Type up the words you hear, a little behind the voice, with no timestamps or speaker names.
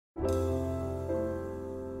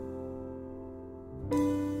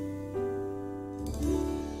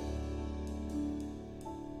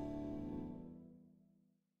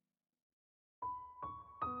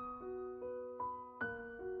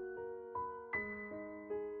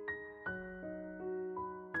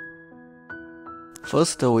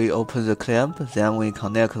First, we open the clamp, then we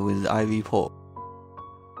connect with the IV port.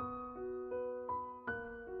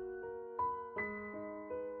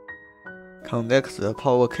 Connect the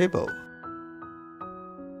power cable.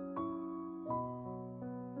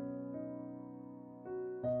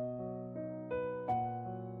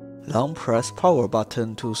 Long press power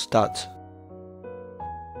button to start.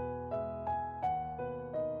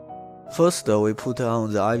 First, we put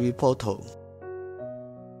on the IV portal.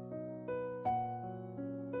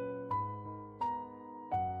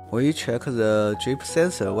 We check the drip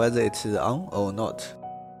sensor whether it is on or not.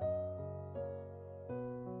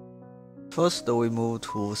 First, we move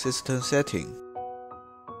to system setting.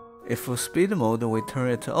 If speed mode, we turn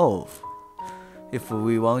it off. If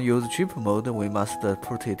we want to use drip mode, we must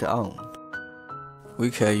put it on.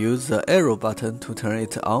 We can use the arrow button to turn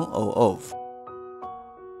it on or off.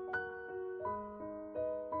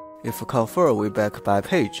 If confirm, we back by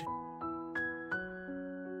page.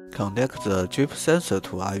 Connect the drip sensor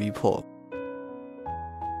to IV port.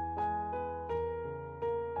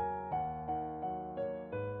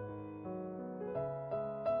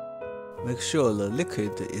 Make sure the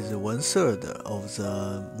liquid is 1/3 of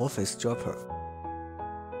the morphine dropper.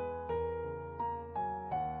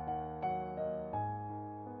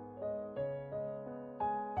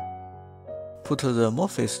 Put the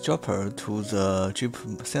morphine dropper to the drip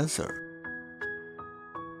sensor.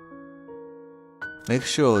 Make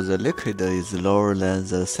sure the liquid is lower than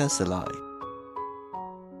the sensor line.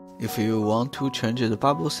 If you want to change the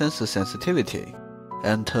bubble sensor sensitivity,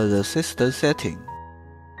 enter the system setting.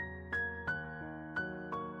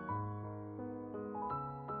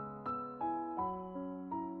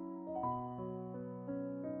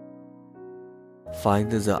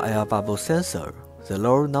 Find the air bubble sensor. The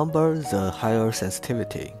lower number, the higher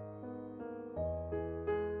sensitivity.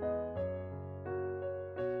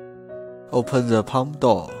 Open the pump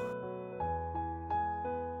door.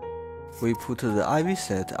 We put the IV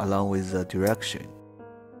set along with the direction.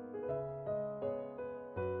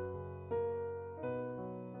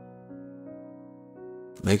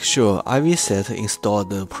 Make sure IV set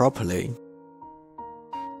installed properly.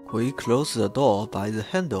 We close the door by the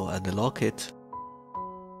handle and lock it.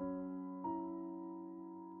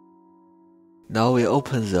 Now we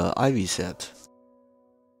open the IV set.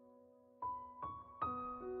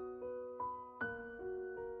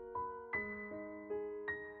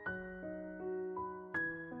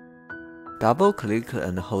 Double-click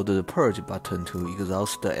and hold the purge button to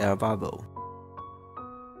exhaust the air bubble.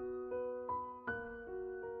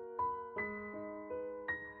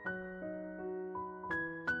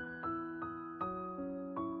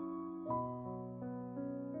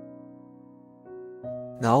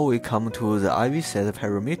 Now we come to the IV set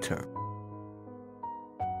parameter.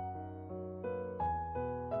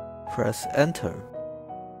 Press Enter.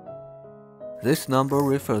 This number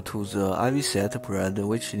refers to the IV set brand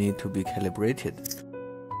which need to be calibrated.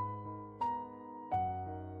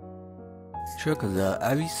 Check the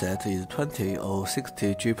IV set is 20 or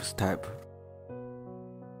 60 drips type.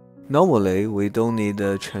 Normally, we don't need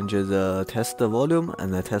to change the test volume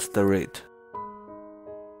and the test rate.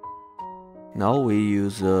 Now we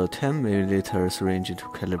use a 10 ml syringe to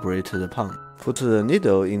calibrate the pump. Put the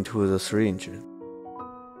needle into the syringe.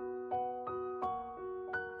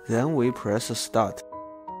 Then we press Start.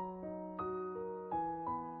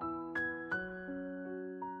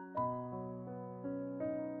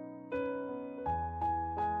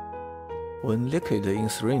 When liquid in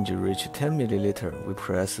syringe reach 10 ml, we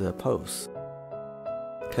press Pause.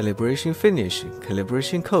 Calibration finish.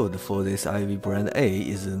 Calibration code for this IV brand A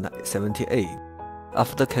is 78.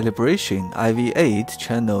 After calibration, IV8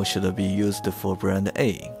 channel should be used for brand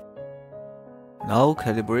A. Now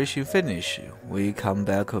calibration finish. We come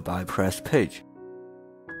back by press page.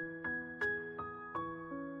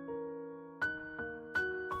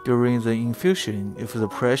 During the infusion, if the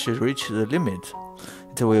pressure reaches the limit,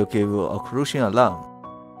 it will give a occlusion alarm.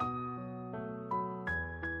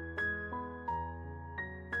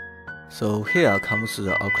 So here comes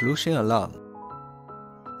the occlusion alarm.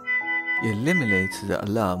 Eliminate the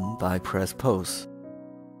alarm by press pause.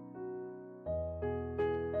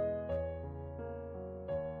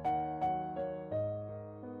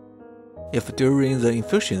 If during the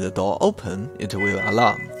infusion the door open, it will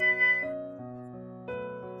alarm.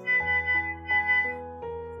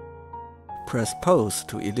 Press pause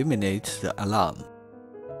to eliminate the alarm.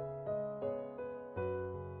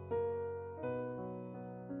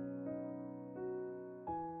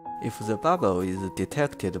 If the bubble is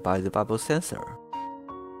detected by the bubble sensor,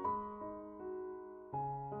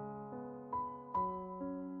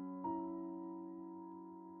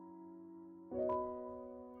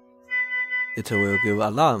 it will give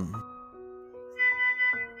alarm.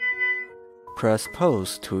 Press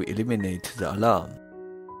pause to eliminate the alarm.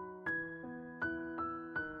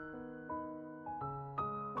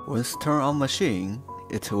 Once turned on machine,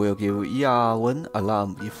 it will give ER1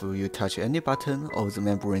 alarm if you touch any button or the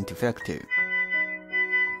membrane defective.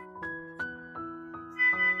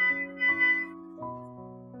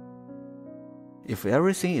 If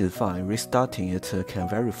everything is fine, restarting it can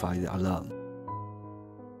verify the alarm.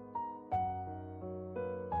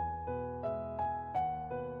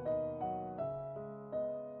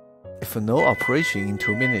 If no operation in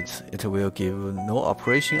 2 minutes, it will give no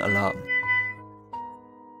operation alarm.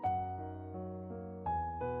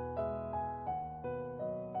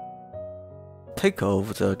 Take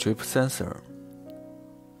off the drip sensor.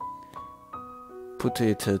 Put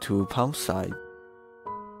it to pump side.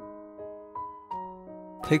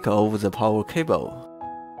 Take off the power cable.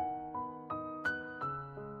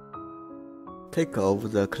 Take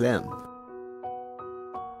off the clamp.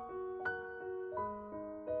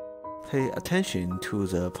 Pay attention to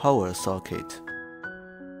the power socket.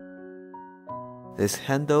 This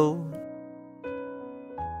handle.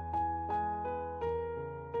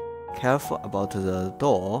 Careful about the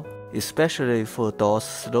door, especially for door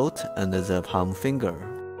slot and the palm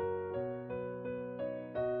finger.